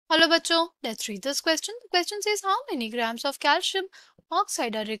Hello bachcho, let's read this question. The question says how many grams of calcium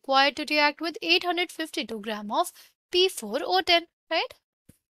oxide are required to react with 852 gram of P4O10, right?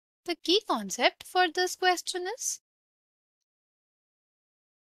 The key concept for this question is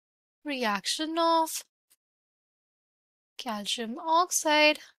reaction of calcium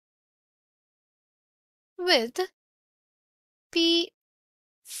oxide with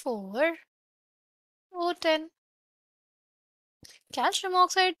P4O10. Calcium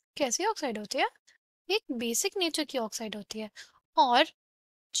oxide कैसी oxide होती है? एक basic nature की oxide होती है और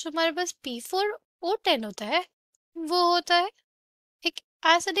जो हमारे पास P4O10 होता है वो होता है एक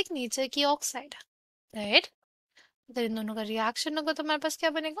एसिडिक नेचर की ऑक्साइड, राइट? अगर इन दोनों का रिएक्शन होगा तो हमारे पास क्या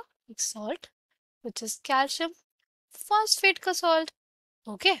बनेगा? एक salt which is calcium phosphate का सॉल्ट।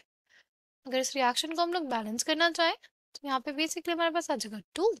 ओके, अगर इस रिएक्शन को हम लोग बैलेंस करना चाहें तो यहाँ पे बेसिकली हमारे पास आ जाएगा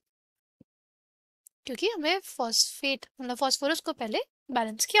 2, क्योंकि हमें फॉस्फेट मतलब फॉस्फोरस को पहले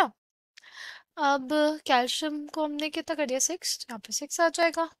बैलेंस किया। अब कैल्शियम को हमने कितना कर दिया 6, यहाँ पे 6 आ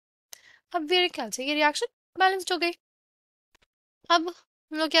जाएगा। अब मेरे ख्याल से ये रिएक्शन बैलेंस्ड हो गई। अब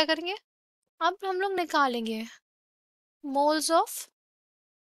हम लोग क्या करेंगे? अब हम लोग निकालेंगे moles of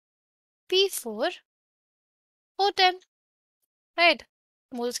P4O10, right?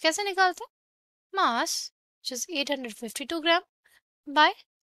 Moles कैसे निकालते हैं? मास which is 852 gram by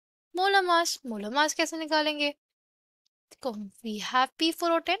molar mass. Molar mass कैसे निकालेंगे? देखो, वी हैव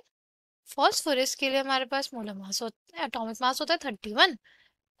P4O10, फॉस्फोरस के लिए हमारे पास मोलर मास एटॉमिक मास होता है 31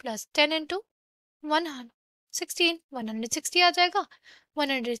 प्लस 10 इंटू 116, 160 आ जाएगा।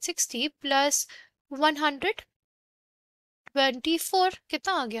 160 प्लस 124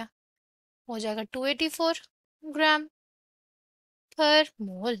 कितना आ गया? हो जाएगा 284 ग्राम पर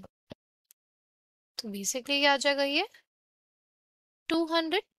मोल। तो बेसिकली क्या आ जाएगा? ये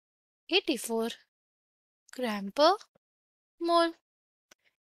 284 ग्राम पर मोल।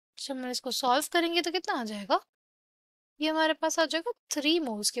 जब हम इसको सॉल्व करेंगे तो कितना आ जाएगा? ये हमारे पास आ जाएगा 3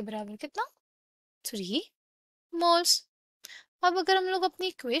 मोल्स के बराबर। कितना? 3 मोल्स। अब अगर हम लोग अपनी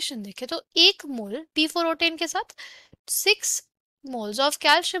इक्वेशन देखें तो 1 मोल P4O10 के साथ 6 moles of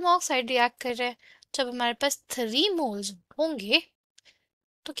calcium oxide react कर रहे हैं। जब हमारे पास 3 मोल्स होंगे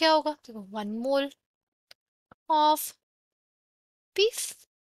तो क्या होगा? देखो, 1 मोल ऑफ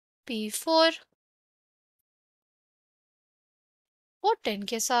P4O10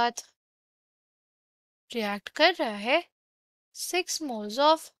 के साथ रिएक्ट कर रहा है 6 मोल्स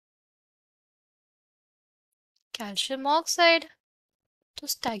ऑफ कैल्शियम ऑक्साइड। तो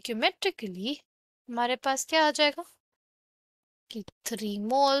स्टैक्योमेट्रिकली हमारे पास क्या आ जाएगा कि 3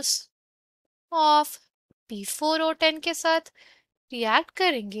 मोल्स ऑफ P4O10 के साथ रिएक्ट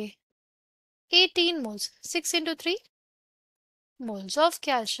करेंगे 18 moles, 6 into 3 moles of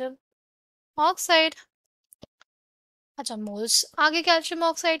calcium oxide. अच्छा, मोल्स आगे कैल्शियम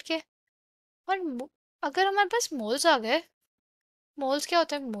ऑक्साइड के, और अगर हमारे पास मोल्स आ गए, मोल्स क्या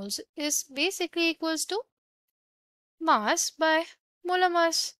होता है? Moles is basically equals to mass by molar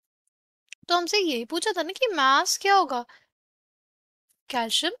mass. तो हमसे यही पूछा था ना कि मास क्या होगा,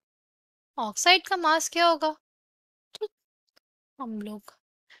 कैल्शियम ऑक्साइड का मास क्या होगा? तो हम लोग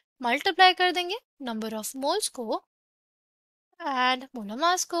मल्टीप्लाई कर देंगे नंबर ऑफ मोल्स को एंड मोलर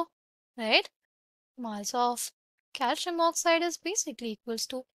मास को, right? Mass of calcium oxide is basically equals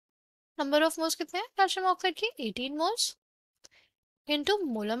to number of moles कितने हैं कैल्शियम ऑक्साइड के? 18 मोल्स इनटू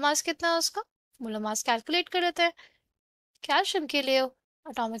मोलर मास कितना है उसका? मोलर मास कैलकुलेट कर लेते हैं। कैल्शियम के लिए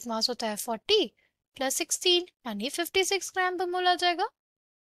एटॉमिक मास होता है 40 प्लस 16 यानी 56 ग्राम पर मोल आ जाएगा।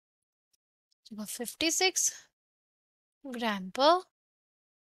 56 ग्राम पर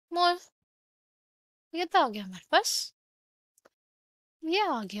मोल। ये तो आ गया हमारे पास, ये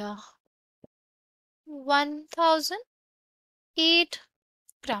आ गया 1008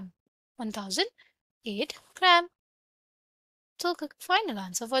 ग्राम, 1008 ग्राम। So the final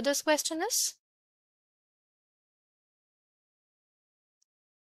answer for this question is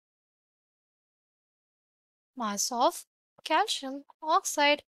mass of calcium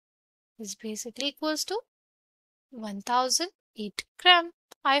oxide is basically equals to 1008 gram.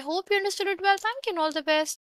 I hope you understood it well. Thank you and all the best.